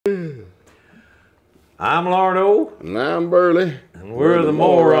I'm Lardo. And I'm Burley. And we're the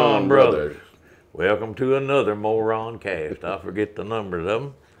Moron Brothers. Welcome to another MoronCast. I forget the numbers of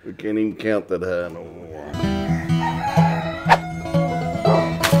them. We can't even count that high no more.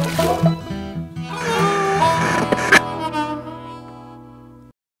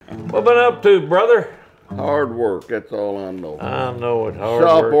 What been up to, brother? Hard work, that's all I know. I know it's hard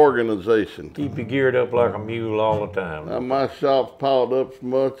Shop work. organization. Keep you geared up like a mule all the time. My shop's piled up so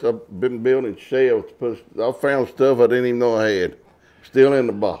much, I've been building shelves. I found stuff I didn't even know I had. Still in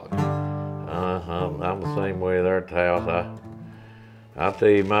the box. I'm the same way there at the house. I tell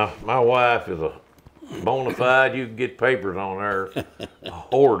you, my wife is a bona fide, you can get papers on her, a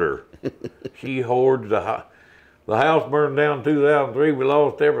hoarder. She hoards the house burned down in 2003. We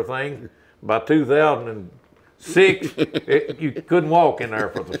lost everything. By 2006, you couldn't walk in there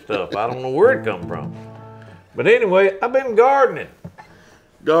for the stuff. I don't know where it come from. But anyway, I've been gardening.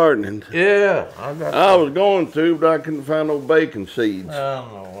 Gardening? Yeah. I was going to, but I couldn't find no bacon seeds. I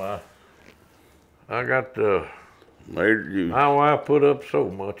don't know. I got tomato juice. My wife put up so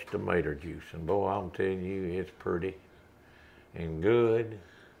much tomato juice, and boy, I'm telling you, it's pretty and good.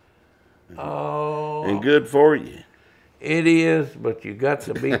 Oh. And good for you. It is, but you got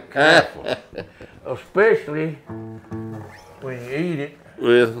to be careful, especially when you eat it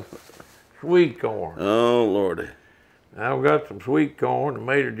with sweet corn. Oh, Lordy. I've got some sweet corn,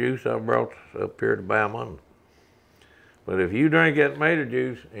 tomato juice I brought up here to Bama. But if you drink that tomato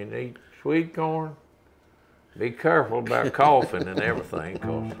juice and eat sweet corn, be careful about coughing and everything,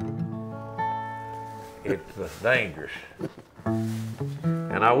 because it's dangerous.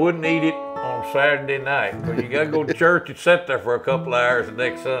 And I wouldn't eat it on Saturday night, because you got to go to church and sit there for a couple hours the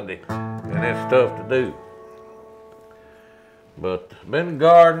next Sunday, and that's tough to do. But been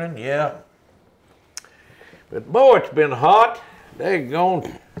gardening, yeah. But boy, it's been hot.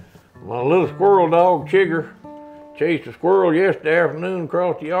 Daggone, my little squirrel dog, Chigger, chased a squirrel yesterday afternoon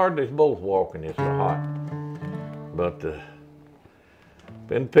across the yard. They're both walking, it's so hot. But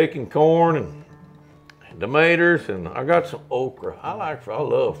been picking corn and tomatoes, and I got some okra. I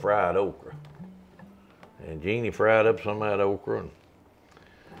love fried okra. And Jeannie fried up some of that okra, and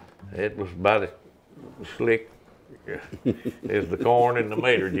it was about as slick as the corn and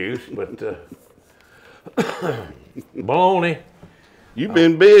tomato juice. But bologna. You've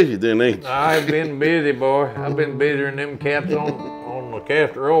been busy then, ain't you? I've been busy, boy. I've been busier than them cats on the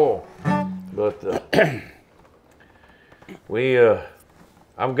castor oil. But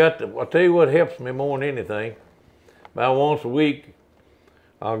I'll tell you what helps me more than anything. About once a week,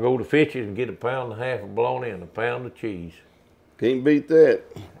 I'll go to Fitch's and get a pound and a half of bologna and a pound of cheese. Can't beat that.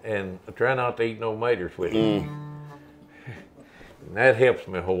 And I try not to eat no maters with it. And that helps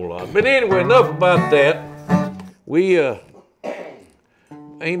me a whole lot. But anyway, enough about that. We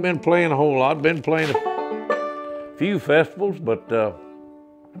ain't been playing a whole lot. Been playing a few festivals, but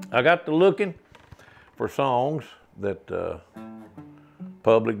I got to looking for songs that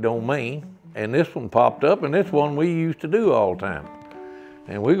public domain, and this one popped up, and this one we used to do all the time.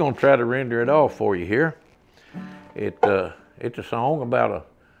 And we're gonna try to render it off for you here. It's a song about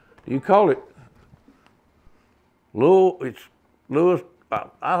you call it it's Louis. I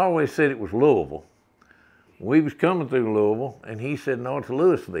always said it was Louisville. We was coming through Louisville, and he said, no, it's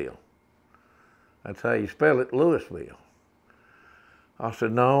Louisville. That's how you spell it, Louisville. I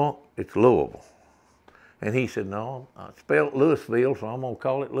said, no, it's Louisville. And he said, no, I spelled Louisville, so I'm gonna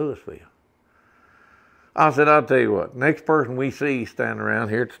call it Louisville. I said, I'll tell you what, next person we see standing around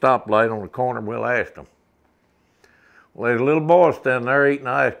here at the stoplight on the corner, we'll ask them. Well, there's a little boy standing there eating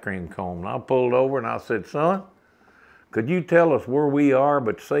an ice cream cone. And I pulled over and I said, son, could you tell us where we are,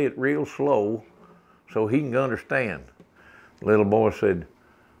 but say it real slow so he can understand? The little boy said,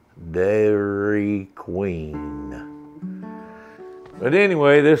 Dairy Queen. But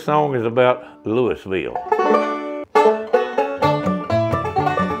anyway, this song is about Louisville.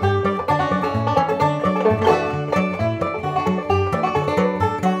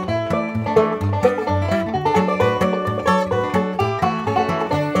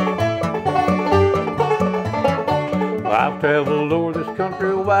 I've traveled over this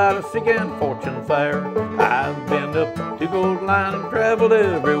country wide, a sick and fortune fair. I've been up to Gold Line and traveled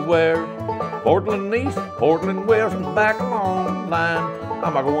everywhere. Portland East, Portland West, and back along the line.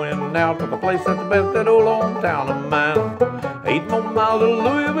 I'm a going out to the place that's the best, that old home town of mine. 8 more miles to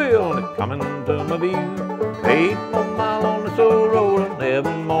Louisville, and it's coming to my view. 8 more miles on this old road, I'll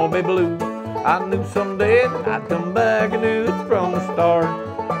never more be blue. I knew someday that I'd come back, and knew it from the start.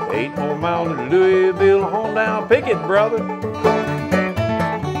 8 more miles to Louisville, home down Pickett, brother.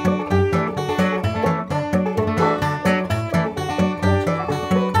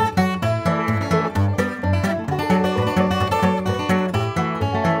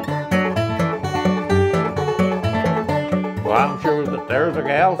 there's a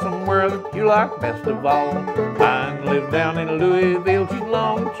gal somewhere that you like best of all. Mine lives down in Louisville, she's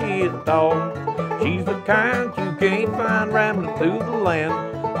long and she is tall. She's the kind you can't find rambling through the land.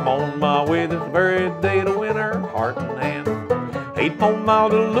 I'm on my way this very day to win her heart and hand. 8 more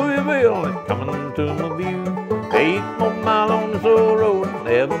miles to Louisville, it's coming to my view. 8 more miles on this old road,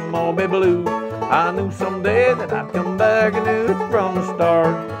 never more be blue. I knew someday that I'd come back, and knew it from the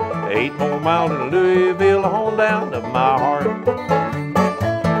start. 8 more miles to Louisville, home down to my heart.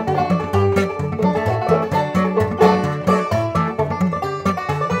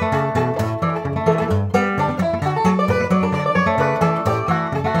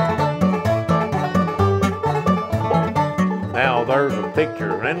 Now there's a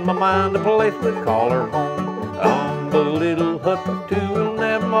picture in my mind, a place we call her home. On the little hut for two will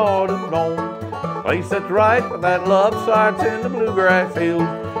never more to roam. Place that's right where that love sights in the bluegrass hills,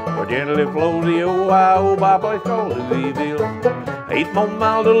 where gently flows the Ohio by a place called Louisville. 8 more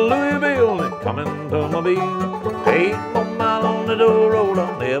miles to Louisville, and coming to my view. 8 more miles on the old road,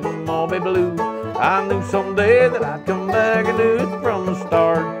 I'll never more be blue. I knew someday that I'd come back, and knew it from the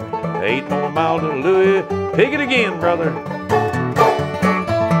start. 8 more miles to Louisville. Take it again, brother.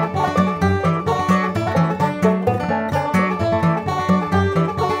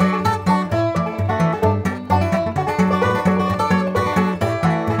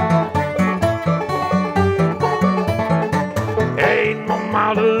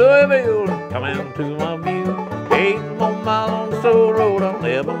 Coming to my view. 8 more miles on the old road, I'll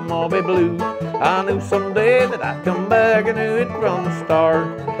never more be blue. I knew someday that I'd come back, and knew it from the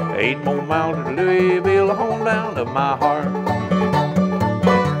start. 8 more miles to Louisville, home down to my heart.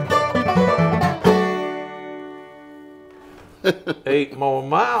 Eight more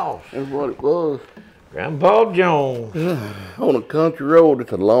miles. That's what it was. Grandpa Jones. On a country road,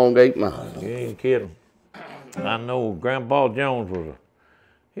 it's a long 8 miles. You ain't kidding. I know Grandpa Jones was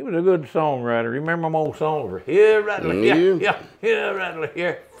he was a good songwriter. Remember them old songs? Here, rattler, yeah, here, rattler,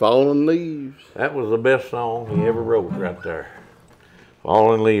 here. Falling Leaves. That was the best song he ever wrote right there.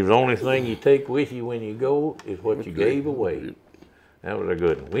 Falling Leaves. The only thing you take with you when you go is what you gave away. That was a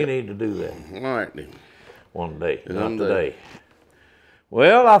good one. We need to do that. All right, then. One day, not today.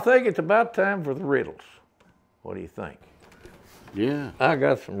 Well, I think it's about time for the riddles. What do you think? Yeah. I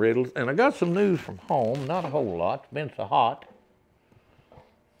got some riddles, and I got some news from home. Not a whole lot. It's been so hot.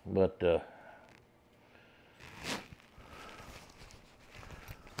 But I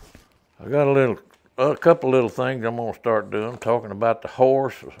got a couple little things I'm gonna start doing, talking about the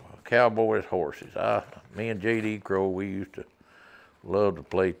horse, Cowboys' horses. Me and J.D. Crow, we used to love to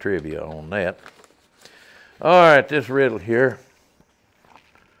play trivia on that. All right, this riddle here.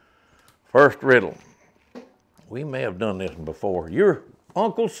 First riddle. We may have done this one before. Your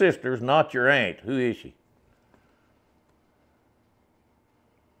uncle's sister's not your aunt. Who is she?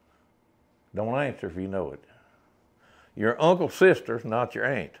 Don't answer if you know it. Your uncle's sister's not your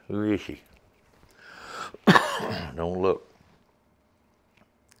aunt. Who is she? Don't look.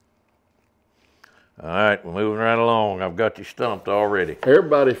 All right, we're moving right along. I've got you stumped already.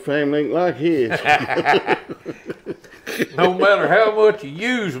 Everybody's family ain't like his. No matter how much you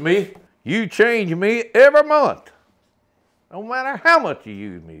use me, you change me every month. No matter how much you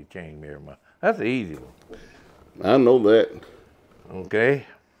use me, you change me every month. That's the easy one. I know that. Okay.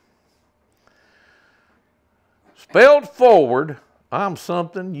 Spelled forward, I'm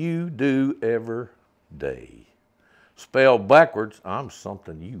something you do every day. Spelled backwards, I'm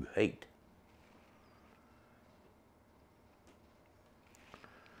something you hate.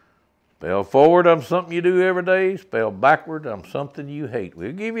 Spelled forward, I'm something you do every day. Spelled backward, I'm something you hate.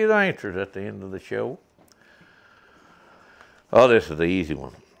 We'll give you the answers at the end of the show. Oh, this is the easy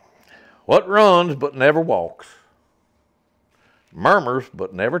one. What runs but never walks, murmurs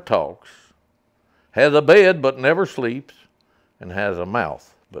but never talks, has a bed but never sleeps, and has a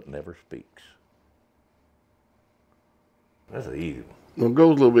mouth but never speaks. That's an easy one. Well, it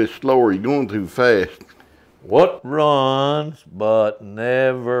goes a little bit slower. You're going too fast. What runs but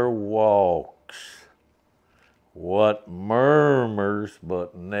never walks? What murmurs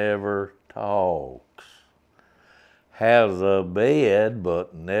but never talks? Has a bed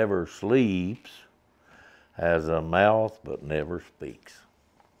but never sleeps? Has a mouth but never speaks?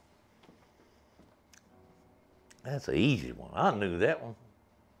 That's an easy one. I knew that one.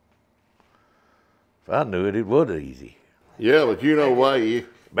 If I knew it, it was easy. Yeah, but you know why you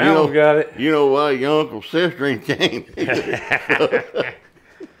got it. You know why your uncle's sister ain't came.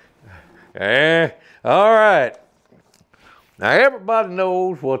 All right. Now everybody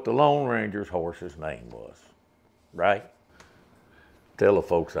knows what the Lone Ranger's horse's name was, right? Tell the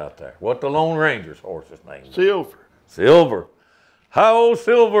folks out there what the Lone Ranger's horse's name was. Silver. Silver. Hi-oh,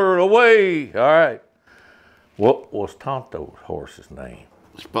 Silver, away. All right. What was Tonto's horse's name?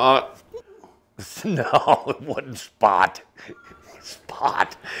 Spot. No, it wasn't Spot.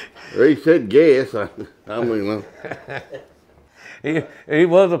 Spot. He said guess. I mean, He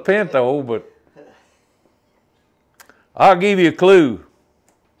was a pinto, but I'll give you a clue.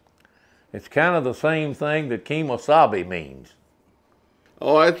 It's kind of the same thing that kemosabe means.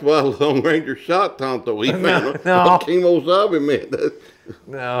 oh, that's why Lone Ranger shot Tonto. He found No. what kemosabe meant.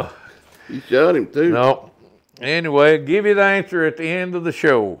 No, He shot him too. no. Anyway, give you the answer at the end of the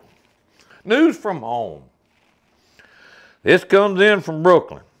show. News from home. This comes in from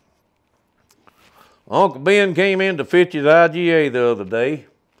Brooklyn. Uncle Ben came into Fitch's IGA the other day.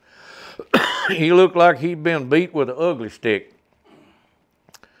 He looked like he'd been beat with an ugly stick.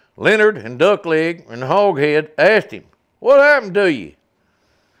 Leonard and Duckleg and Hoghead asked him, "What happened to you?"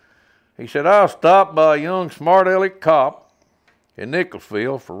 He said, "I was stopped by a young smart-aleck cop in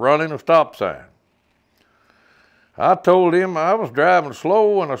Nicholasville for running a stop sign. I told him I was driving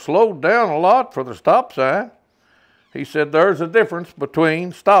slow and I slowed down a lot for the stop sign. He said, there's a difference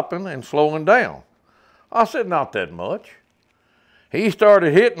between stopping and slowing down. I said, not that much. He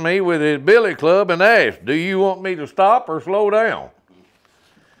started hitting me with his billy club and asked, do you want me to stop or slow down?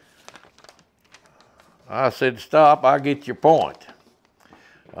 I said, stop, I get your point.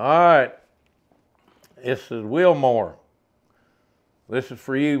 All right, this is Wilmore. This is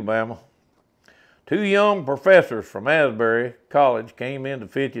for you, Bama. Two young professors from Asbury College came into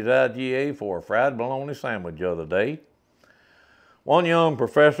Fitch's IGA for a fried bologna sandwich the other day. One young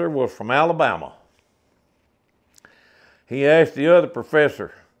professor was from Alabama. He asked the other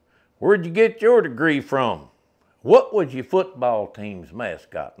professor, where'd you get your degree from? What was your football team's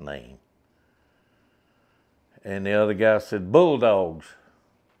mascot name? And the other guy said, Bulldogs.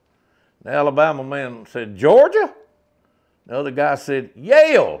 The Alabama man said, Georgia? The other guy said,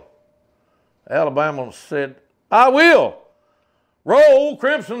 Yale. Alabama said, I will. Roll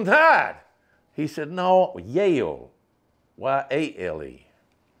Crimson Tide. He said, no, Yale. Y-A-L-E.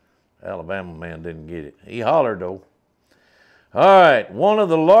 Alabama man didn't get it. He hollered, though. All right, one of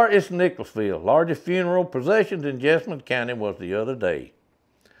the largest, Nicholasville, largest funeral processions in Jessamine County was the other day.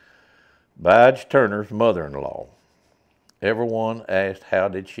 Bige Turner's mother-in-law. Everyone asked, how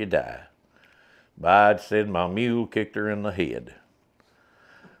did she die? Bide said, my mule kicked her in the head.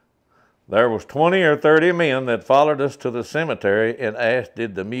 There was 20 or 30 men that followed us to the cemetery and asked,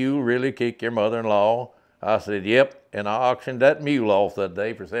 did the mule really kick your mother-in-law? I said, yep, and I auctioned that mule off that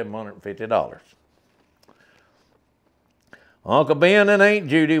day for $750. Uncle Ben and Aunt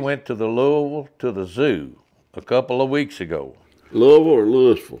Judy went to the Louisville to the zoo a couple of weeks ago. Louisville or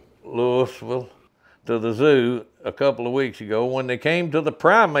Louisville? Louisville to the zoo a couple of weeks ago. When they came to the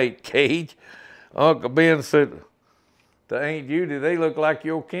primate cage, Uncle Ben said to Aunt Judy, they look like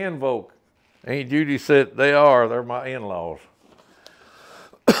your kinfolk. Aunt Judy said, they are. They're my in-laws.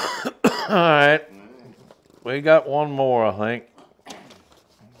 All right. We got one more, I think.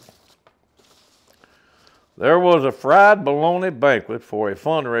 There was a fried bologna banquet for a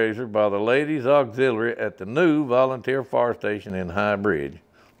fundraiser by the Ladies Auxiliary at the new volunteer fire station in High Bridge.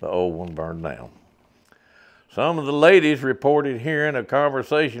 The old one burned down. Some of the ladies reported hearing a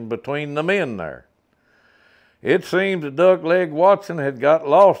conversation between the men there. It seems that Duckleg Watson had got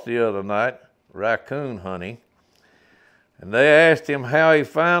lost the other night, raccoon hunting, and they asked him how he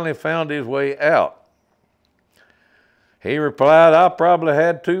finally found his way out. He replied, I probably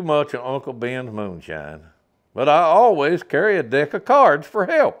had too much of Uncle Ben's moonshine, but I always carry a deck of cards for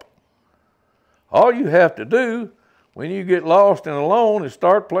help. All you have to do when you get lost and alone is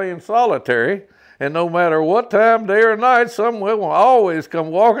start playing solitary, and no matter what time, day or night, someone will always come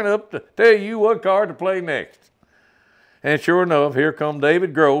walking up to tell you what card to play next. And sure enough, here come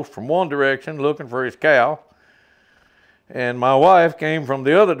David Gross from one direction looking for his cow, and my wife came from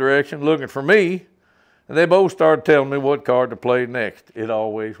the other direction looking for me, and they both started telling me what card to play next. It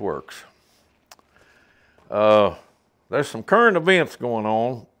always works. There's some current events going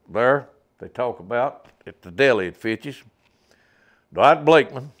on there they talk about at the deli at Fitch's. Dwight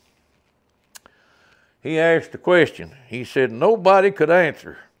Blakeman, he asked a question. He said, nobody could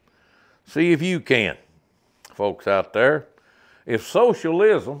answer. See if you can, folks out there. If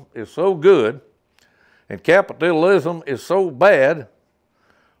socialism is so good and capitalism is so bad,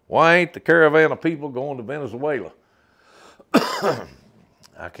 why ain't the caravan of people going to Venezuela?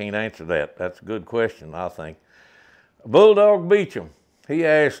 I can't answer that. That's a good question, I think. Bulldog Beecham, he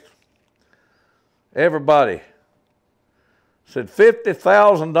asked everybody, said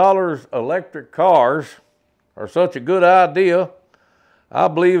 $50,000 electric cars are such a good idea. I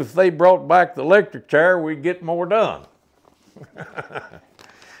believe if they brought back the electric chair, we'd get more done.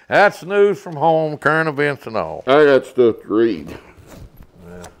 That's news from home, current events and all. I got stuff to read.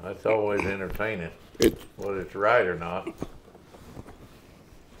 Well, that's always entertaining, It's whether it's right or not.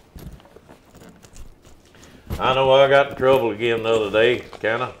 I know I got in trouble again the other day,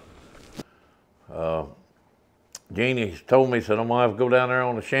 kinda. Jeannie told me, said, I'm gonna have to go down there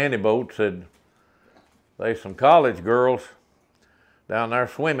on the shanty boat. Said, there's some college girls down there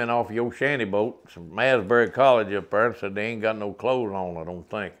swimming off your shanty boat, some Asbury College up there, and said they ain't got no clothes on, I don't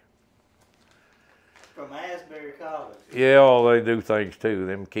think. From Asbury College. Yeah, oh, they do things too,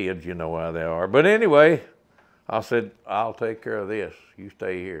 them kids, you know how they are. But anyway, I said, I'll take care of this, you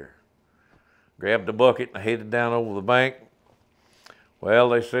stay here. Grabbed the bucket and headed down over the bank. Well,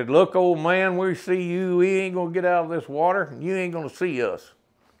 they said, look, old man, we see you, we ain't gonna get out of this water, and you ain't gonna see us.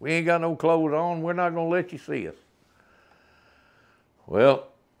 We ain't got no clothes on, we're not gonna let you see us. Well,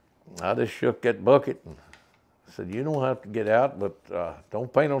 I just shook that bucket and said, you don't have to get out, but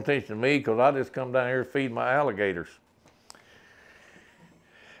don't pay no attention to me, because I just come down here to feed my alligators.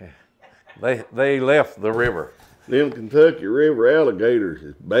 They left the river. them Kentucky River alligators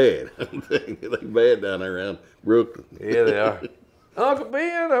is bad. They bad down there around Brooklyn. Yeah, they are. Uncle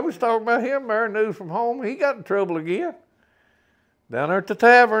Ben, I was talking about him there, news from home. He got in trouble again. Down there at the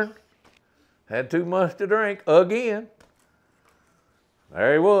tavern. Had too much to drink again.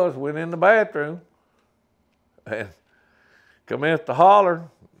 There he was, went in the bathroom. And commenced to holler.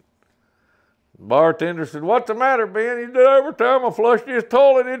 The bartender said, what's the matter, Ben? He said, every time I flush this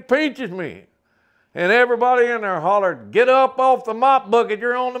toilet, it pinches me. And everybody in there hollered, get up off the mop bucket.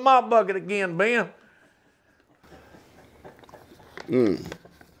 You're on the mop bucket again, Ben.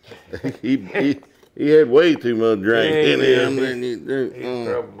 He had way too much drink in him. He's a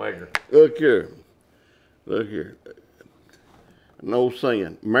troublemaker. Look here. No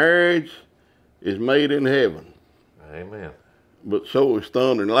saying. Marriage is made in heaven. Amen. But so is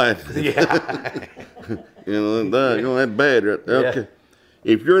thunder and lightning. Yeah. That's bad right there. Yeah. Okay.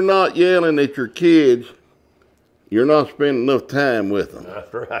 If you're not yelling at your kids, you're not spending enough time with them.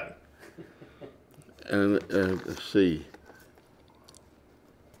 That's right. And let's see.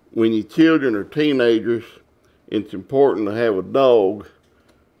 When your children are teenagers, it's important to have a dog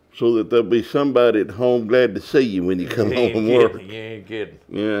so that there'll be somebody at home glad to see you when you come home from work. You ain't kidding.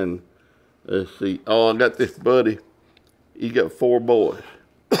 Yeah, and let's see. Oh, I got this buddy. He got 4 boys.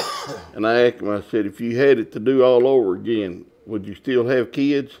 And I asked him, I said, if you had it to do all over again, would you still have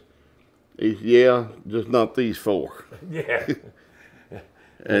kids? He said, yeah, just not these 4. Yeah.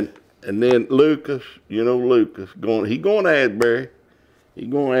 And then Lucas, he going to Asbury. He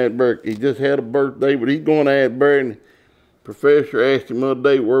going to Asbury. He just had a birthday, but he's going to Asbury. And the professor asked him the other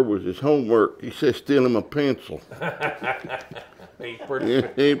day, where was his homework? He said, stealing my pencil. He's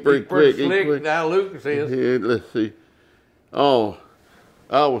pretty quick. slick. Now Lucas is. Yeah, let's see. Oh,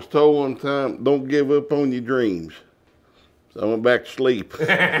 I was told one time, don't give up on your dreams. So I went back to sleep.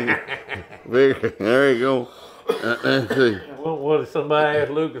 There you go. Let's see. What did somebody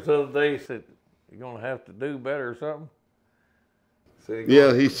asked Lucas the other day? He said, you're going to have to do better or something?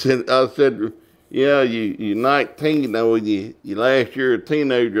 Yeah, he said, I said, yeah, you're 19 now. When you last year a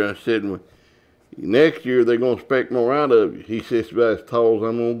teenager, I said, well, next year they're going to expect more out of you. He says, about as tall as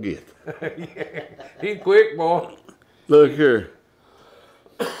I'm going to get. Yeah. He quick, boy. Look here.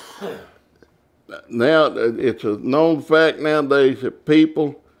 Now, it's a known fact nowadays that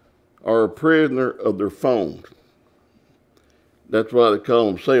people are a prisoner of their phones. That's why they call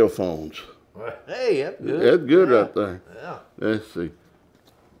them cell phones. Hey, that's good. That's good right there. Yeah. Let's see.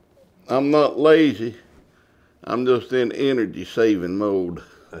 I'm not lazy. I'm just in energy saving mode.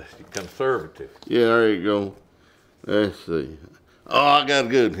 That's conservative. Yeah, there you go. Let's see. Oh, I got a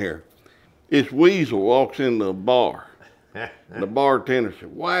good one here. This weasel walks into a bar. And the bartender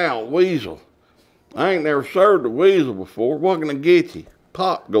said, wow, weasel. I ain't never served a weasel before. What can I get you?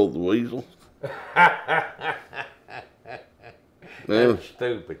 Pop, goes the weasel. That's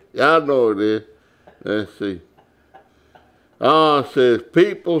stupid. I know it is. Let's see. It says,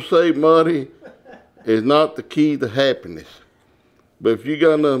 people say money is not the key to happiness. But if you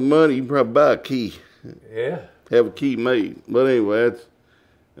got enough money, you can probably buy a key. Yeah. Have a key made. But anyway,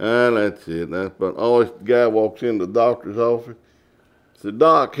 that's it. But always the guy walks in the doctor's office. Said,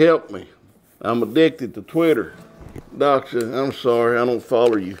 Doc, help me. I'm addicted to Twitter. Doc said, I'm sorry, I don't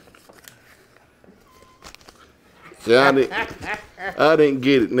follow you. See, I didn't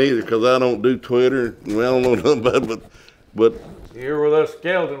get it neither because I don't do Twitter. I don't know nothing about it, but You hear where that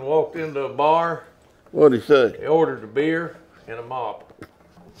skeleton walked into a bar? What'd he say? He ordered a beer and a mop.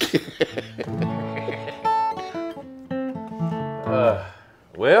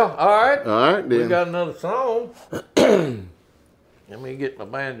 Well, all right. All right, then. We got another song. Let me get my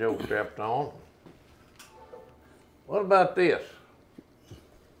banjo strapped on. What about this?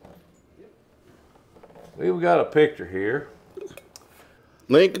 We've got a picture here.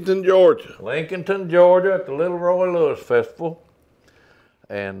 Lincolnton, Georgia. Lincolnton, Georgia at the Little Roy Lewis Festival.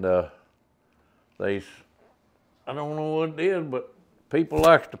 And I don't know what it is, but people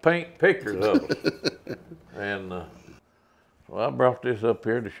likes to paint pictures of them. And so I brought this up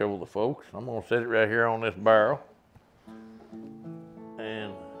here to show the folks. I'm gonna set it right here on this barrel.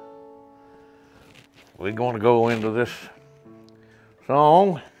 And we're gonna go into this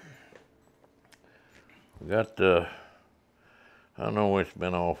song. We got I know it's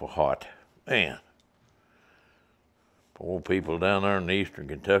been awful hot. Man, poor people down there in eastern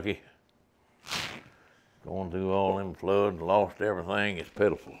Kentucky, going through all them floods, lost everything. It's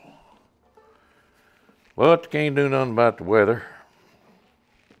pitiful. But you can't do nothing about the weather.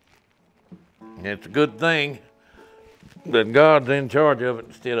 And it's a good thing that God's in charge of it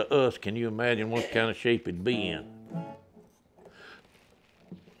instead of us. Can you imagine what kind of shape it'd be in?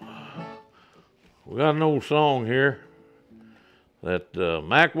 We got an old song here that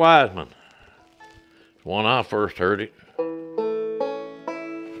Mac Wiseman, it's when I first heard it.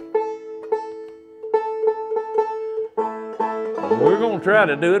 We're gonna try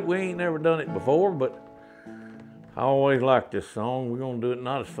to do it. We ain't never done it before, but I always liked this song. We're gonna do it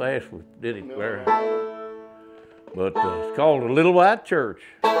not as fast as we did it there. But it's called A Little White Church.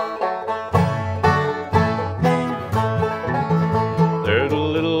 There's a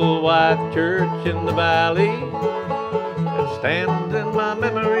little white church in the valley that stands in my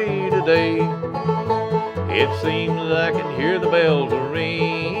memory today. It seems I can hear the bells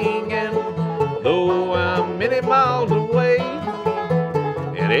ringing, though I'm many miles away.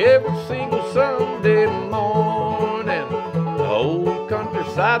 And every single Sunday morning, the whole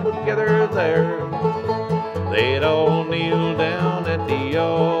countryside would gather there. They'd all kneel down at the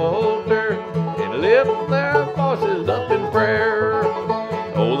altar and lift their voices up in prayer.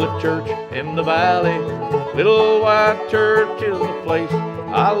 Oh, the church in the valley, little white church is the place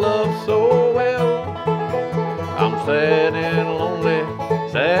I love so well. I'm sad and lonely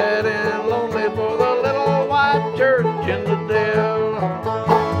for the little white church in the dell.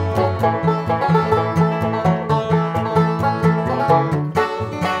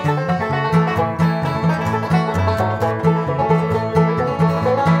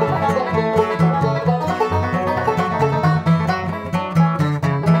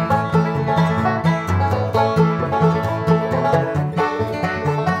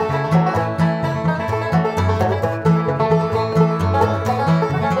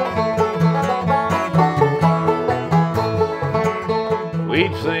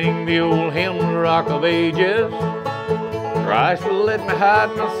 We'd sing the old hymn, Rock of Ages, Christ will let me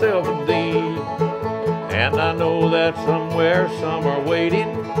hide myself in thee. And I know that somewhere some are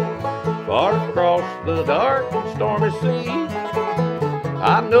waiting far across the dark and stormy sea.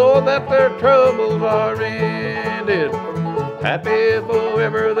 I know that their troubles are ended, happy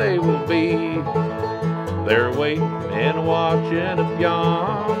forever they will be. They're waiting and watching up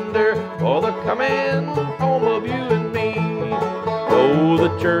yonder for the coming home of you and me. Oh,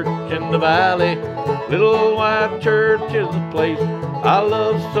 the church in the valley, little white church is the place I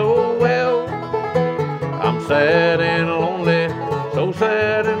love so well. I'm sad and lonely, so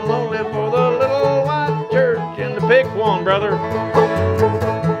sad and lonely for the little white church. And to pick one, brother.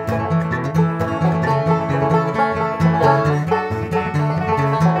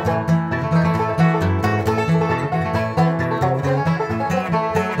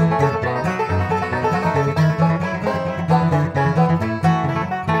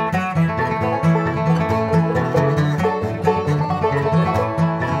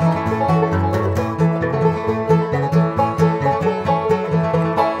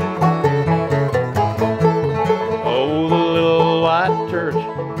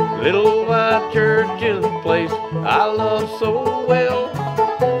 Little white church is the place I love so well.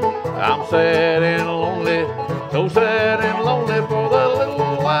 I'm sad and lonely, so sad and lonely for the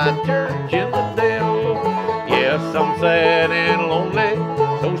little white church in the dell. Yes, I'm sad and lonely,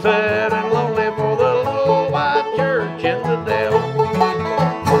 so sad and lonely for the little white church in the dell.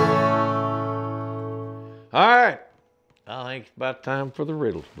 All right, I think it's about time for the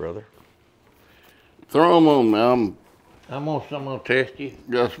riddles, brother. Throw them on me. I'm gonna test you.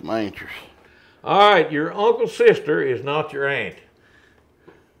 Got some answers. All right, your uncle's sister is not your aunt.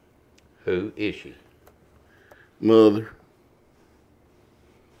 Who is she? Mother.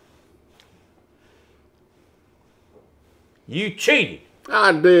 You cheated.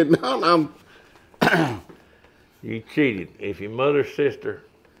 I did not. You cheated. If your mother's sister,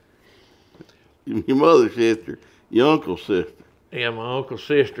 Your mother's sister, your uncle's sister. Yeah, my uncle's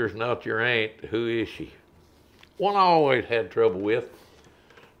sister's not your aunt. Who is she? One I always had trouble with.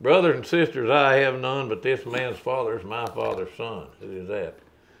 Brothers and sisters I have none, but this man's father is my father's son. Who is that?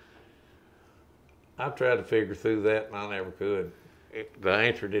 I tried to figure through that, and I never could. The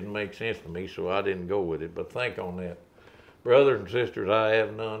answer didn't make sense to me, so I didn't go with it. But think on that. Brothers and sisters I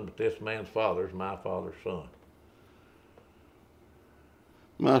have none, but this man's father is my father's son.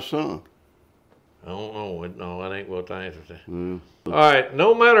 My son. I don't know. No, that ain't what the answer is. Mm. All right.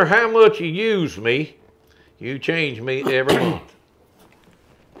 No matter how much you use me, you change me every month.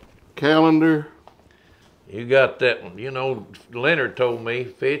 Calendar. You got that one. You know, Leonard told me,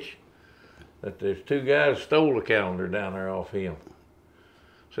 Fitch, that there's 2 guys stole a calendar down there off him.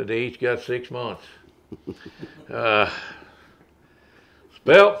 Said they each got 6 months.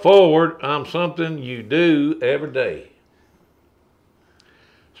 Spelt forward, I'm something you do every day.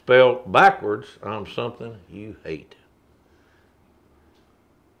 Spelled backwards, I'm something you hate.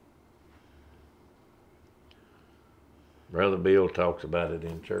 Brother Bill talks about it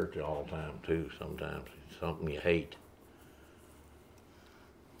in church all the time too. Sometimes it's something you hate.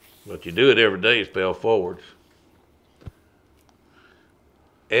 But you do it every day, spell forwards.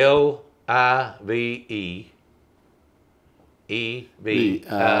 L-I-V-E-E-V-I-L.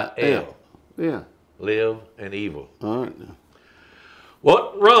 Yeah. Live and evil. All right. Now.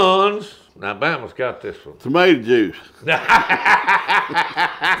 What runs? Now, Bama's got this one. Tomato juice. Yeah,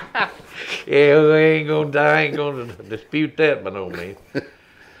 I ain't gonna dispute that by no means.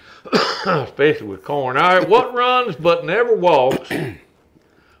 Especially with corn. All right, what runs but never walks,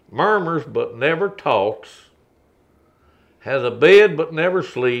 murmurs but never talks, has a bed but never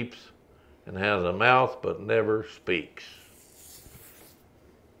sleeps, and has a mouth but never speaks?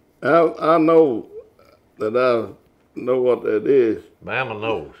 I know that I know what that is. Bama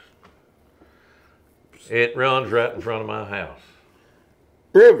knows. It runs right in front of my house.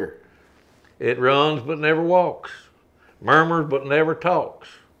 River. It runs but never walks, murmurs but never talks,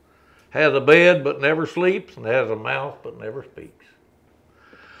 has a bed but never sleeps, and has a mouth but never speaks.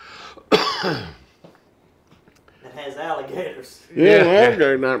 It has alligators. Yeah,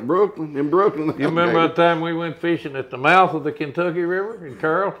 alligator down in Brooklyn. In Brooklyn. You remember that time we went fishing at the mouth of the Kentucky River in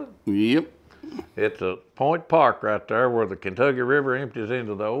Carrollton? Yep. It's a Point Park right there where the Kentucky River empties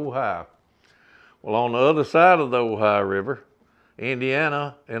into the Ohio. Well, on the other side of the Ohio River,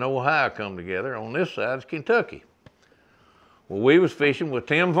 Indiana and Ohio come together. On this side is Kentucky. Well, we was fishing with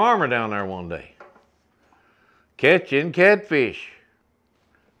Tim Farmer down there one day, catching catfish.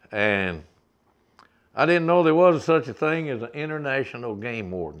 And I didn't know there was such a thing as an international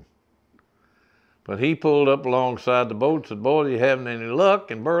game warden. But he pulled up alongside the boat and said, "Boys, you having any luck?"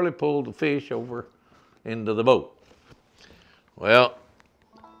 And Burley pulled the fish over into the boat. Well,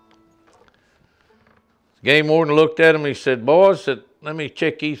 the game warden looked at him and he said, "Boys," said, "let me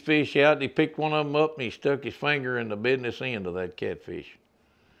check these fish out." And he picked one of them up and he stuck his finger in the business end of that catfish.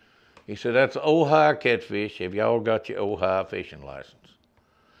 He said, "That's Ohio catfish. Have y'all got your Ohio fishing license?"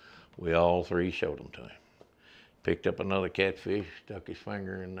 We all 3 showed them to him. Picked up another catfish, stuck his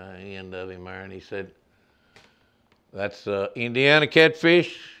finger in the end of him there, and he said, "That's Indiana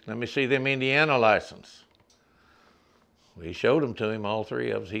catfish. Let me see them Indiana license." We showed them to him, all 3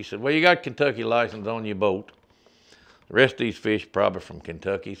 of us. He said, "Well, you got Kentucky license on your boat. The rest of these fish probably from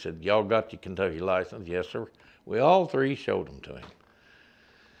Kentucky." He said, "Y'all got your Kentucky license?" "Yes, sir." We all 3 showed them to him.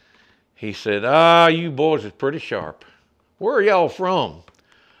 He said, "You boys is pretty sharp. Where are y'all from?"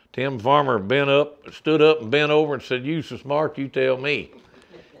 Tim Farmer stood up and bent over and said, "You so smart, you tell me."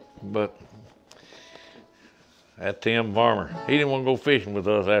 But that Tim Farmer, he didn't want to go fishing with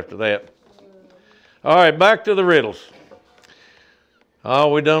us after that. All right, back to the riddles. Oh,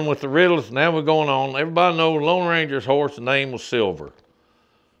 we're done with the riddles. Now we're going on. Everybody knows Lone Ranger's horse's name was Silver.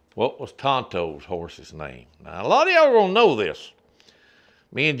 What was Tonto's horse's name? Now, a lot of y'all are going to know this.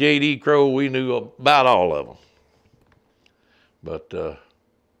 Me and J.D. Crow, we knew about all of them. But,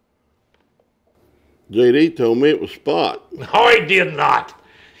 J.D. told me it was Spot. no, he did not.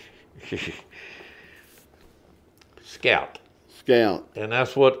 Scout. Scout. And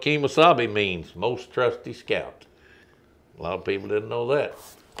that's what Kemosabe means, most trusty scout. A lot of people didn't know that.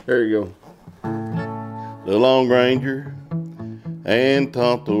 There you go. The Lone Ranger and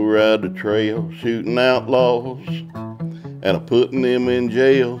Tonto ride the trail, shooting outlaws and putting them in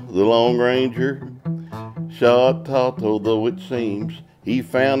jail. The Lone Ranger shot Tonto, though it seems he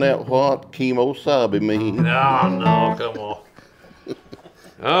found out what Kemosabe means. No, come on.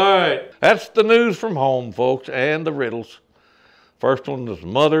 All right, that's the news from home, folks, and the riddles. First one was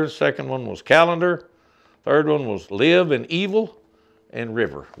Mother's, second one was Calendar, third one was Live and Evil, and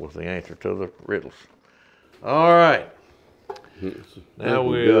River was the answer to the riddles. All right. Now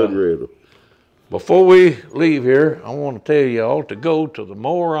Good riddle. before we leave here, I want to tell you all to go to the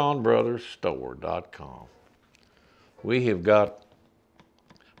MoronBrothersStore.com. We have got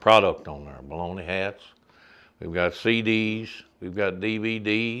product on there, baloney hats. We've got CDs. We've got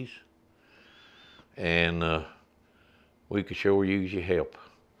DVDs. And we could sure use your help.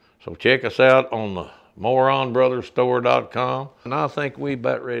 So check us out on the MoronBrothersStore.com. And I think we're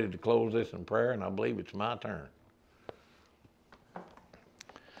about ready to close this in prayer, and I believe it's my turn.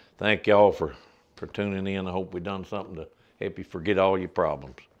 Thank y'all for tuning in. I hope we've done something to help you forget all your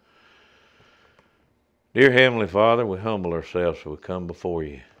problems. Dear Heavenly Father, we humble ourselves as we come before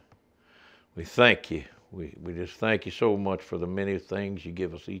you. We thank you. We just thank you so much for the many things you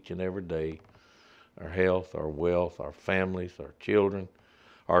give us each and every day. Our health, our wealth, our families, our children,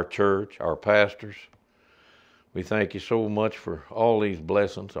 our church, our pastors. We thank you so much for all these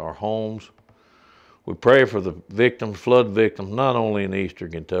blessings, our homes. We pray for the victims, flood victims, not only in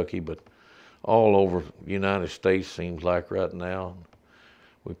eastern Kentucky, but all over the United States, seems like right now.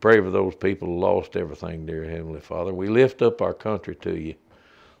 We pray for those people who lost everything, dear Heavenly Father. We lift up our country to you,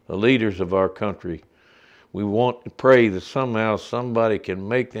 the leaders of our country. We want to pray that somehow somebody can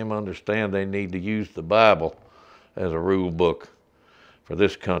make them understand they need to use the Bible as a rule book for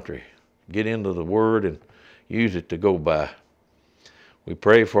this country. Get into the Word and use it to go by. We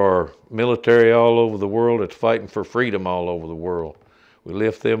pray for our military all over the world that's fighting for freedom all over the world. We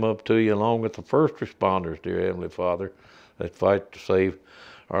lift them up to you along with the first responders, dear Heavenly Father, that fight to save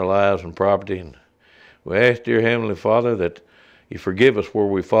our lives and property. And we ask, dear Heavenly Father, that you forgive us where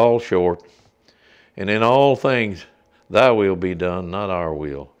we fall short. And in all things, thy will be done, not our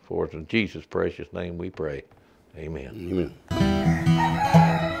will. For it's in Jesus' precious name we pray. Amen. Amen.